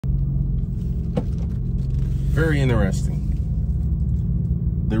Very interesting.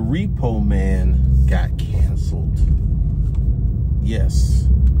 The Repo man got canceled. Yes,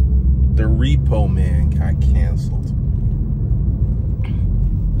 the Repo man got canceled.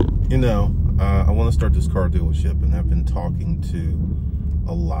 You know, I want to start this car dealership, and I've been talking to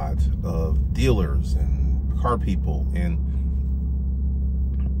a lot of dealers and car people, and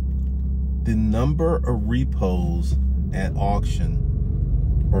the number of repos at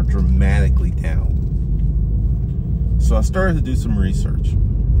auction are dramatically down. So I started to do some research,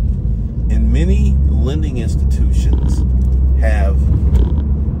 and many lending institutions have,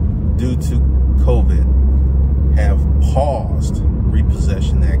 due to COVID, have paused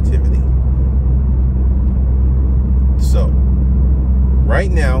repossession activity. So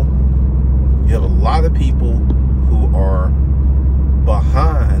right now, you have a lot of people who are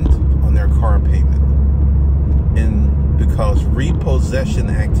behind on their car payment, and because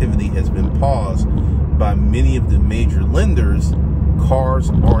repossession activity has been paused by many of the major lenders, cars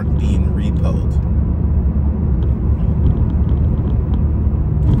aren't being repoed.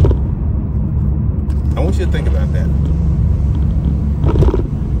 I want you to think about that.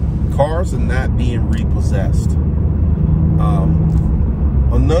 Cars are not being repossessed.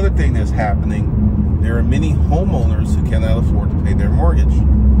 Another thing that's happening, there are many homeowners who cannot afford to pay their mortgage.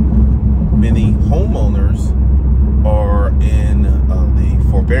 Many homeowners are in the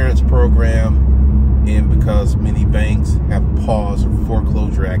forbearance program, and because many banks have paused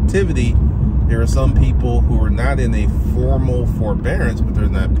foreclosure activity, there are some people who are not in a formal forbearance, but they're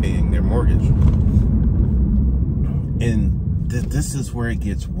not paying their mortgage. And this is where it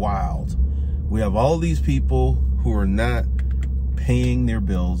gets wild. We have all these people who are not paying their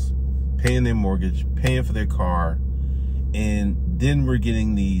bills, paying their mortgage, paying for their car, and then we're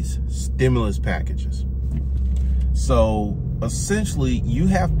getting these stimulus packages. So essentially, you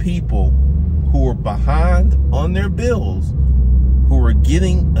have people who are behind on their bills, who are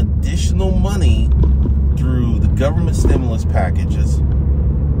getting additional money through the government stimulus packages,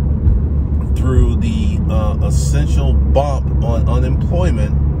 through the essential bump on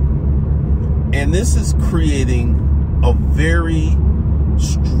unemployment. And this is creating a very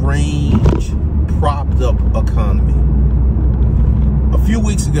strange, propped up economy. A few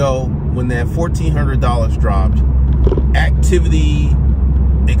weeks ago, when that $1,400 dropped, activity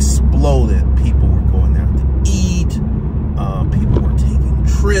exploded. People were going out to eat, people were taking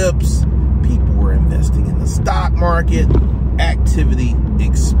trips, people were investing in the stock market. Activity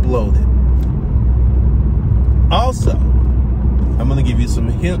exploded. Also, I'm going to give you some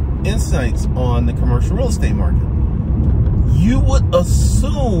insights on the commercial real estate market. You would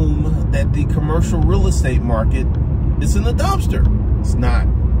assume that the commercial real estate market is in the dumpster. It's not.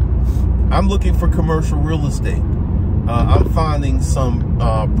 I'm looking for commercial real estate. I'm finding some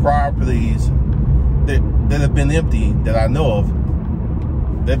properties that have been empty, that I know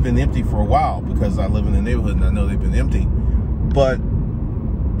of. They've been empty for a while because I live in the neighborhood and I know they've been empty. But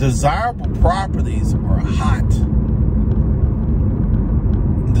desirable properties are hot.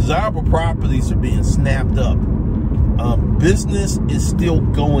 Desirable properties are being snapped up. Business is still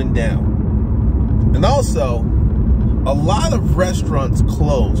going down. And also, a lot of restaurants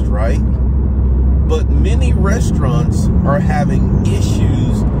closed, right? But many restaurants are having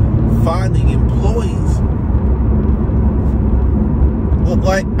issues finding employees.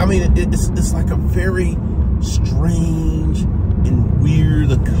 Like, I mean, it's like a very strange and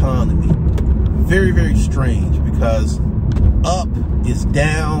weird economy. Very, very strange, because up is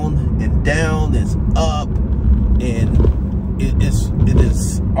down and down is up, and it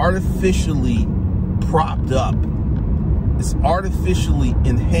is artificially propped up. It's artificially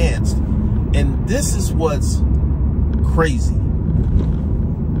enhanced. And this is what's crazy.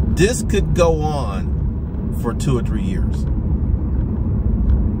 This could go on for 2 or 3 years.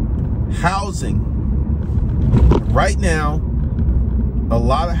 Housing. Right now, a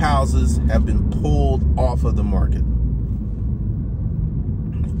lot of houses have been pulled off of the market.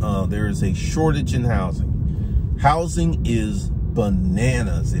 There is a shortage in housing. Housing is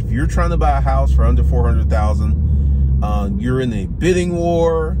bananas. If you're trying to buy a house for under $400,000, you're in a bidding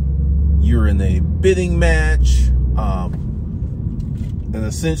war. You're in a bidding match. And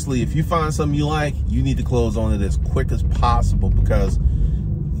essentially, if you find something you like, you need to close on it as quick as possible, because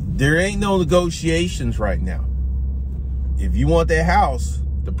there ain't no negotiations right now. If you want that house,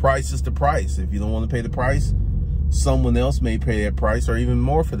 the price is the price. If you don't want to pay the price, someone else may pay that price or even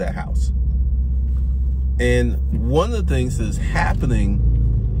more for that house. And one of the things that's happening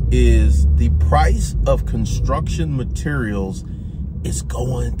is the price of construction materials is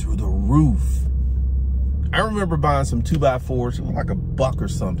going through the roof. I remember buying some 2x4s, like $1 or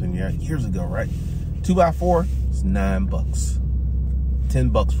something, yeah, years ago, right? 2x4 is $9.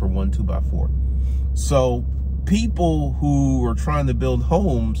 $10 for one 2x4. So people who are trying to build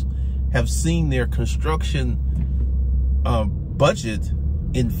homes have seen their construction budget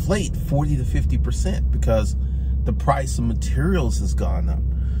inflate 40 to 50% because the price of materials has gone up.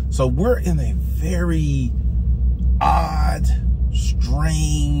 So we're in a very odd,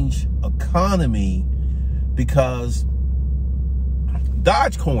 strange economy because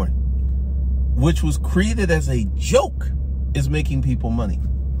Dogecoin, which was created as a joke, is making people money.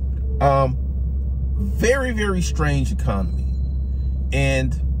 Very, very strange economy.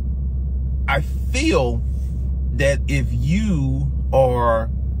 And I feel that if you are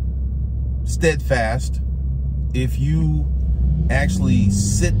steadfast, if you actually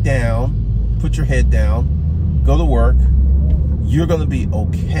sit down, put your head down, go to work, you're going to be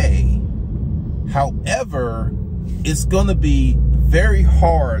okay. However, it's going to be very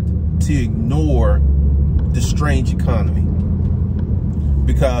hard to ignore the strange economy,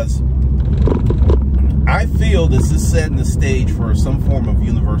 because I feel this is setting the stage for some form of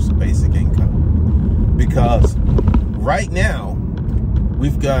universal basic income, because right now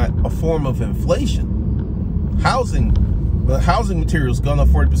we've got a form of inflation. Housing materials gone up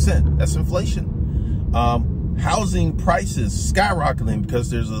 40%. That's inflation. Housing prices skyrocketing because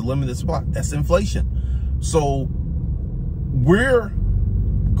there's a limited supply. That's inflation. So we're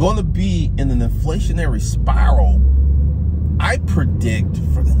going to be in an inflationary spiral, I predict,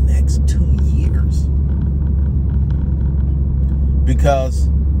 for the next 2 years. Because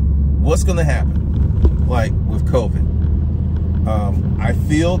what's going to happen, like with COVID, I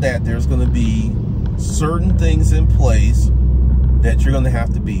feel that there's going to be certain things in place that you're going to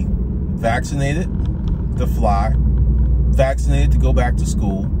have to be vaccinated to fly, vaccinated to go back to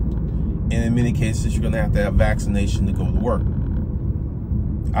school, and in many cases you're going to have vaccination to go to work.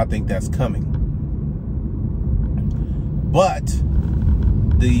 I think that's coming. But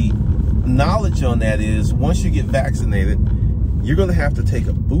the knowledge on that is once you get vaccinated, you're going to have to take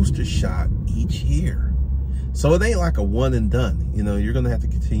a booster shot each year. So it ain't like a one and done. You know, you're going to have to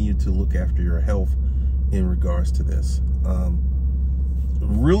continue to look after your health in regards to this.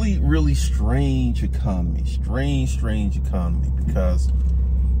 Really, really strange economy. Strange economy, because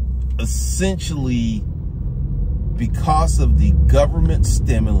essentially, because of the government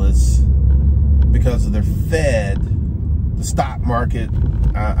stimulus, because of their Fed, the stock market,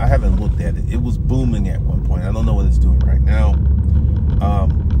 I haven't looked at it. It was booming at one point. I don't know what it's doing right now.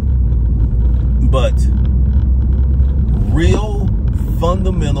 But real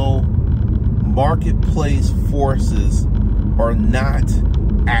fundamental marketplace forces are not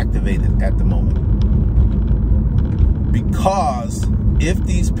activated at the moment. Because if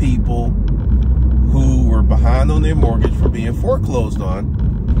these people who were behind on their mortgage were being foreclosed on,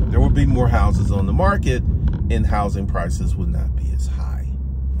 there would be more houses on the market and housing prices would not be as high.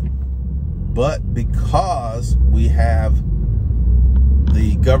 But because we have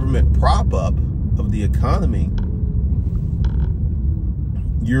the government prop up of the economy,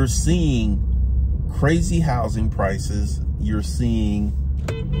 you're seeing crazy housing prices. You're seeing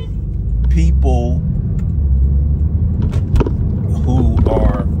people who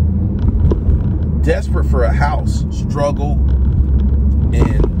are desperate for a house struggle,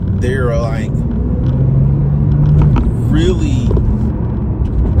 and they're like really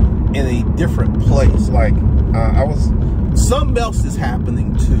in a different place. Like something else is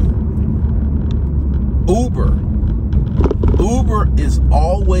happening too. Uber is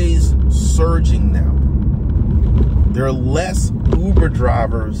always surging now. There are less Uber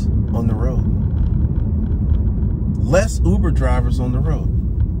drivers on the road. Less Uber drivers on the road.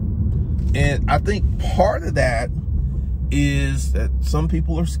 And I think part of that is that some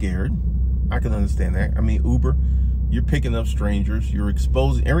people are scared. I can understand that. I mean, Uber, you're picking up strangers. You're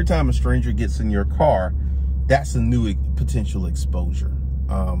exposing. Every time a stranger gets in your car, that's a new potential exposure.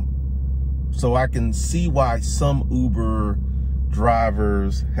 So I can see why some Uber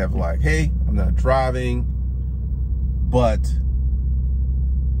drivers have like, hey, I'm not driving. But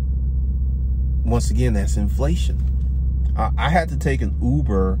once again, that's inflation. I had to take an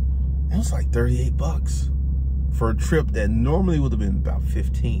Uber. It was like $38 for a trip that normally would have been about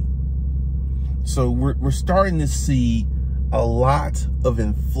 15. So we're starting to see a lot of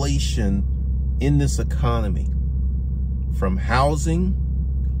inflation in this economy, from housing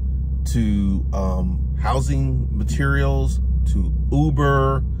to housing materials to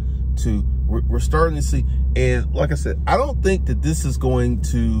Uber to we're starting to see. And like I said, I don't think that this is going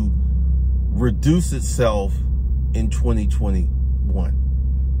to reduce itself in 2021.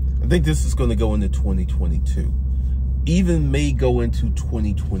 I think this is going to go into 2022, even may go into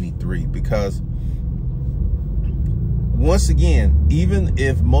 2023, because once again, even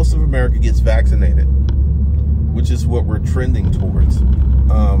if most of America gets vaccinated, which is what we're trending towards,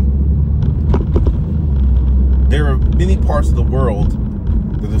 there are many parts of the world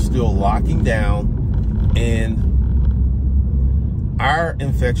that are still locking down, and our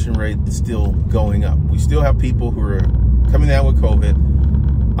infection rate is still going up. We still have people who are coming down with COVID.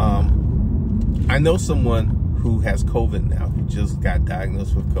 I know someone who has COVID now, who just got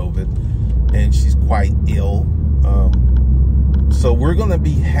diagnosed with COVID, and she's quite ill. So we're going to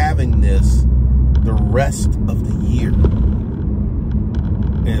be having this the rest of the year.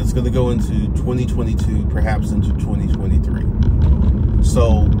 And it's going to go into 2022, perhaps into 2023.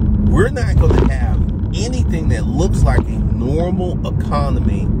 So we're not going to have anything that looks like a normal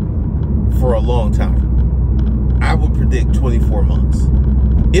economy for a long time. I would predict 24 months.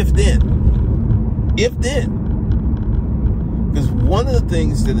 If then. Because one of the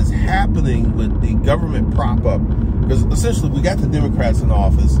things that is happening with the government prop-up, because essentially we got the Democrats in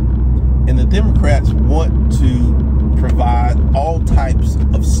office, and the Democrats want to provide all types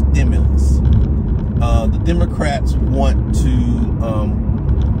of stimulus. The Democrats want to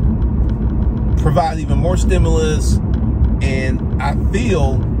provide even more stimulus, and I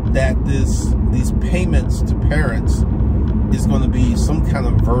feel that these payments to parents is going to be some kind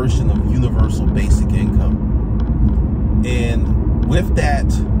of version of universal basic income. And with that,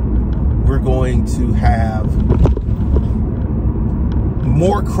 we're going to have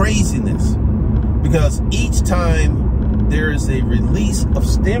more craziness, because each time there is a release of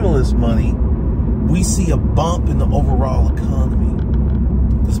stimulus money, we see a bump in the overall economy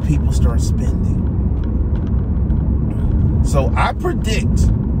because people start spending. So I predict,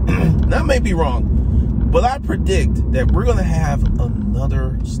 and I may be wrong, but I predict that we're going to have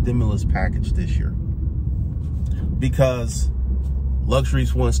another stimulus package this year, because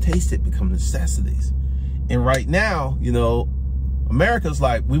luxuries once tasted become necessities. And right now, you know, America's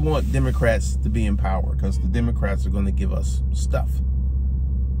like, we want Democrats to be in power because the Democrats are going to give us stuff.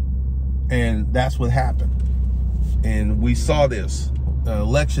 And that's what happened. And we saw this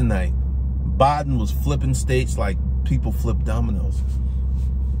election night. Biden was flipping states like people flip dominoes.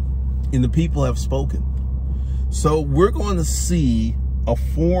 And the people have spoken. So we're going to see a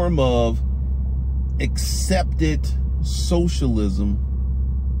form of accepted socialism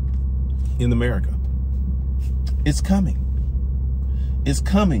in America. It's coming. It's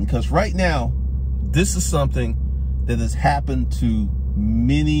coming, because right now, this is something that has happened to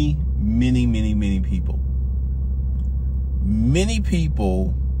many, many, many, many people. Many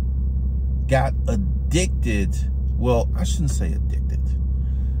people got addicted. Well, I shouldn't say addicted.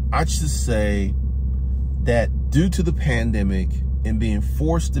 I should say that due to the pandemic and being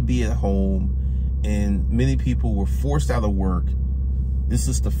forced to be at home, and many people were forced out of work, this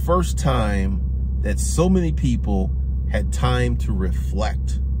is the first time that so many people had time to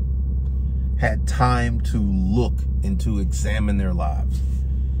reflect, had time to look and to examine their lives.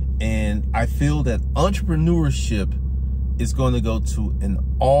 And I feel that entrepreneurship is going to go to an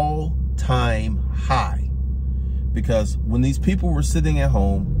all-time high, because when these people were sitting at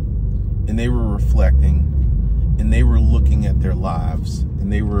home and they were reflecting and they were looking at their lives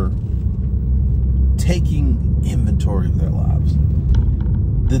and they were taking inventory of their lives,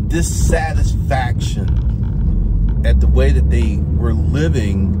 the dissatisfaction at the way that they were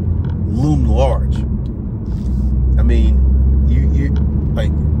living loomed large. I mean,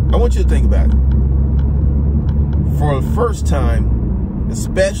 I want you to think about it. For the first time,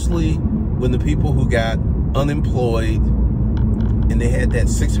 especially when the people who got unemployed and they had that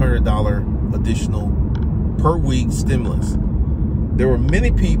 $600 additional per week stimulus, there were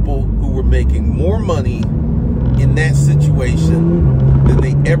many people who were making more money in that situation than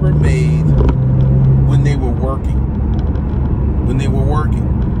they ever made when they were working.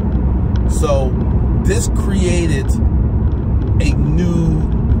 So this created a new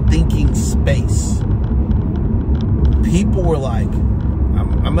thinking space. People were like,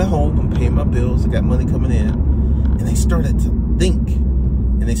 I'm at home, I'm paying my bills, I got money coming in. And they started to think,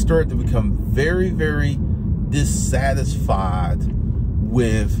 and they started to become very, very dissatisfied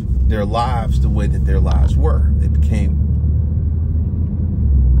with their lives, the way that their lives were. They became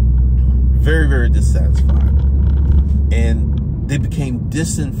very, very dissatisfied. And they became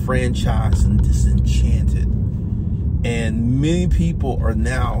disenfranchised and disenchanted. And many people are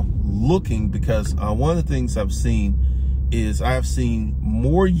now looking, because one of the things I've seen is I've seen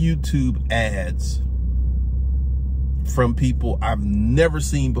more YouTube ads from people I've never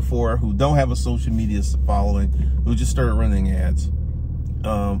seen before, who don't have a social media following, who just started running ads,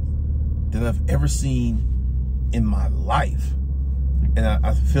 than I've ever seen in my life. And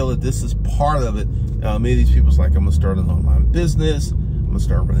I feel that this is part of it. Many of these people's like, I'm gonna start an online business, I'm gonna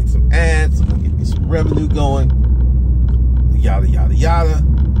start running some ads, I'm gonna get me some revenue going, yada, yada, yada.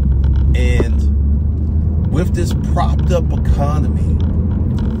 And with this propped up economy,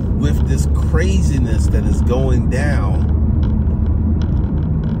 with this craziness that is going down,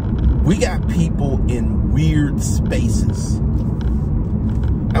 we got people in weird spaces.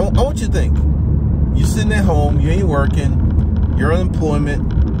 I want you to think. You're sitting at home, you ain't working, your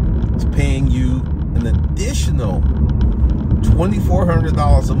unemployment is paying you an additional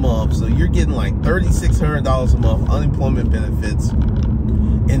 $2,400 a month. So you're getting like $3,600 a month unemployment benefits.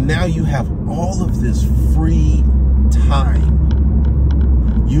 And now you have all of this free time.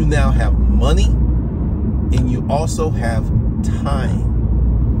 You now have money and you also have time.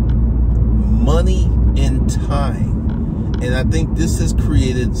 Money and time. And I think this has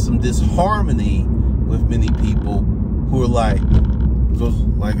created some disharmony with many people who are like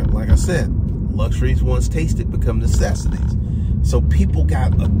I said, luxuries once tasted become necessities. So people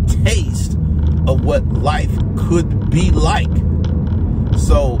got a taste of what life could be like.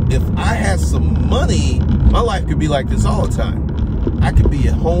 So if I had some money, my life could be like this all the time. I could be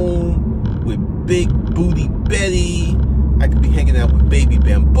at home with Big Booty Betty. I could be hanging out with Baby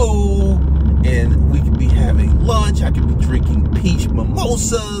Bamboo, and we could be having lunch. I could be drinking peach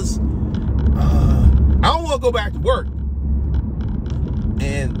mimosas. I don't want to go back to work.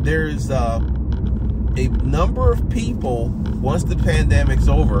 And there's a number of people, once the pandemic's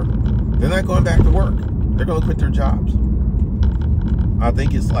over, they're not going back to work. They're going to quit their jobs. I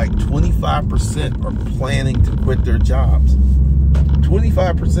think it's like 25% are planning to quit their jobs.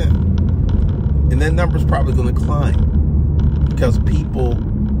 25%. And that number's probably going to climb because people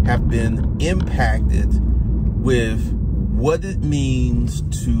have been impacted with what it means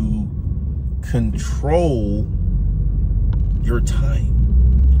to control your time.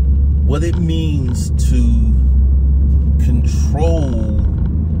 What it means to control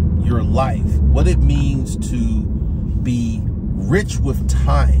your life. What it means to be rich with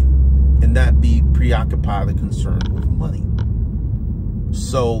time and not be preoccupied or concerned with money.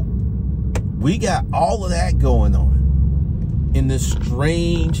 So we got all of that going on in this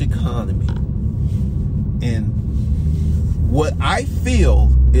strange economy. And what I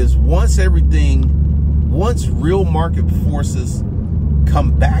feel is once real market forces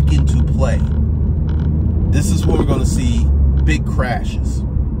come back into play, this is when we're going to see big crashes.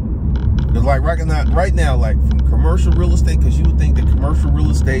 Because like right now, like from commercial real estate, because you would think that commercial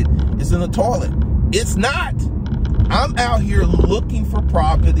real estate is in the toilet. It's not. I'm out here looking for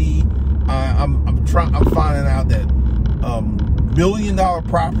property. I'm finding out that $1 million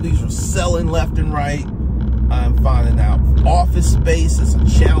properties are selling left and right. I'm finding out office space is a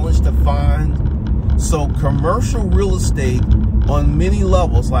challenge to find. So commercial real estate on many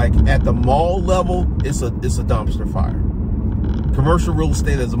levels, like at the mall level, it's a dumpster fire. Commercial real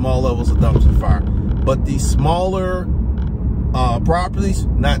estate as a mall level is a dumpster fire. But the smaller properties,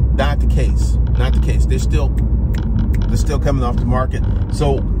 not the case. Not the case. They're still coming off the market.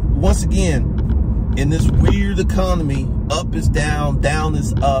 So once again, in this weird economy, up is down, down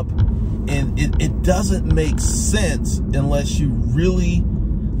is up, and it doesn't make sense unless you really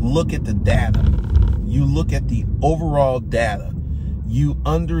look at the data. You look at the overall data. You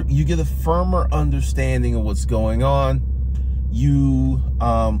get a firmer understanding of what's going on. You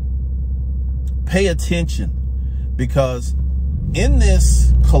pay attention, because in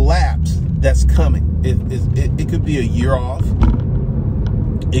this collapse that's coming, it could be a year off,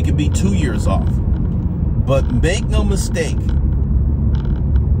 it could be 2 years off, but make no mistake,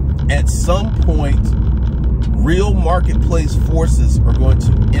 at some point real marketplace forces are going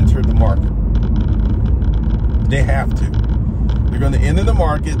to enter the market. They have to. They're going to enter the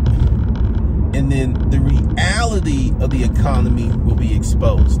market, and then the reality of the economy will be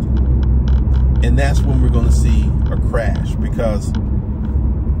exposed. And that's when we're going to see a crash. Because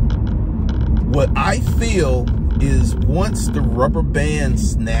what I feel is once the rubber band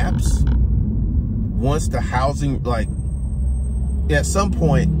snaps, once the housing, like at some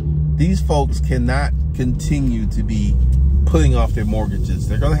point, these folks cannot continue to be putting off their mortgages.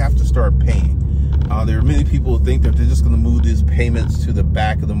 They're going to have to start paying. There are many people who think that they're just going to move these payments to the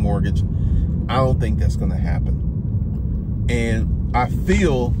back of the mortgage. I don't think that's going to happen. And I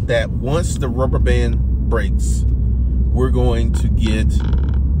feel that once the rubber band breaks, we're going to get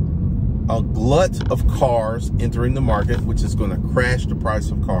a glut of cars entering the market, which is going to crash the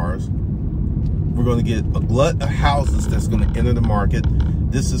price of cars. We're going to get a glut of houses that's going to enter the market.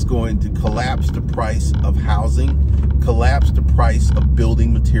 This is going to collapse the price of housing, collapse the price of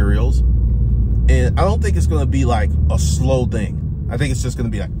building materials. And I don't think it's going to be like a slow thing. I think it's just going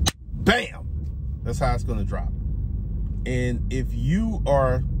to be like, bam. That's how it's going to drop. And if you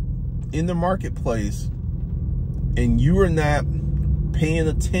are in the marketplace and you are not paying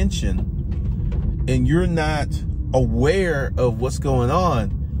attention and you're not aware of what's going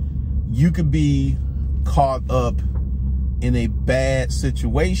on, you could be caught up in a bad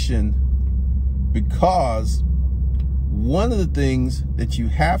situation, because one of the things that you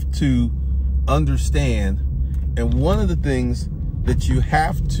have to understand and one of the things that you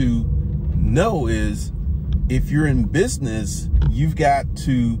have to know is, if you're in business, you've got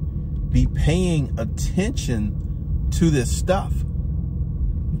to be paying attention to this stuff.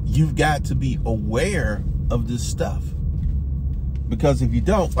 You've got to be aware of this stuff, because if you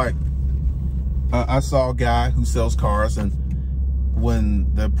don't, like I saw a guy who sells cars, and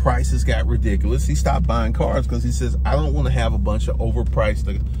when the prices got ridiculous, he stopped buying cars because he says, I don't want to have a bunch of overpriced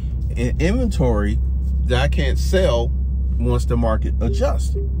inventory that I can't sell once the market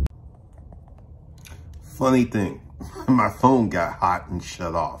adjusts. Funny thing, my phone got hot and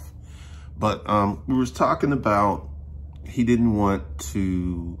shut off. But we was talking about he didn't want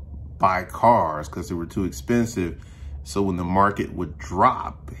to buy cars because they were too expensive. So when the market would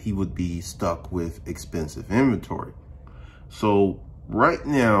drop, he would be stuck with expensive inventory. So right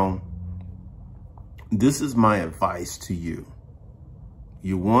now, this is my advice to you.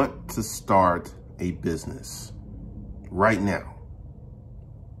 You want to start a business right now.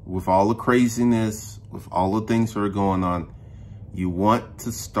 With all the craziness, with all the things that are going on, you want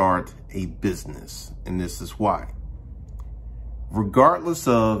to start a business. And this is why. Regardless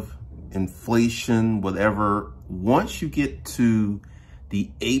of inflation, whatever, once you get to the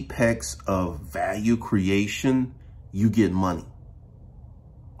apex of value creation, you get money.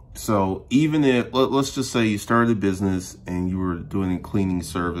 So even if, let's just say you started a business and you were doing a cleaning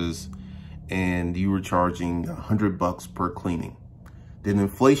service and you were charging $100 per cleaning. Then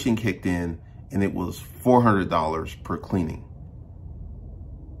inflation kicked in and it was $400 per cleaning.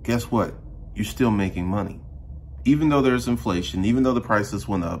 Guess what? You're still making money. Even though there's inflation, even though the prices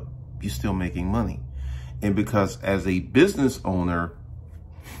went up, you're still making money. And because as a business owner,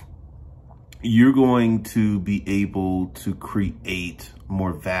 you're going to be able to create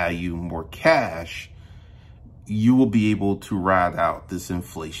more value, more cash, you will be able to ride out this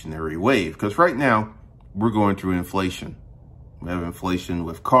inflationary wave. Because right now, we're going through inflation. We have inflation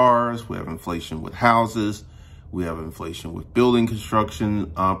with cars, we have inflation with houses, we have inflation with building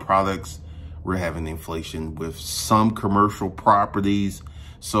construction products, we're having inflation with some commercial properties.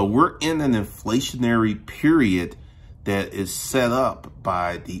 So we're in an inflationary period that is set up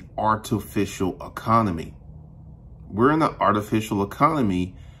by the artificial economy. We're in an artificial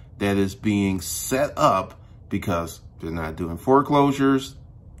economy that is being set up because they're not doing foreclosures,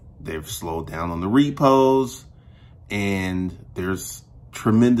 they've slowed down on the repos, and there's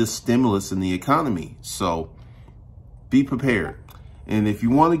tremendous stimulus in the economy. So be prepared. And if you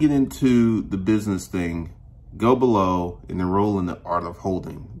want to get into the business thing, go below and enroll in the Art of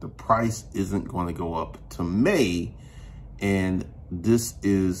Holding. The price isn't going to go up to May, and this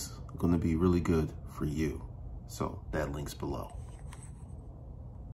is going to be really good for you. So that link's below.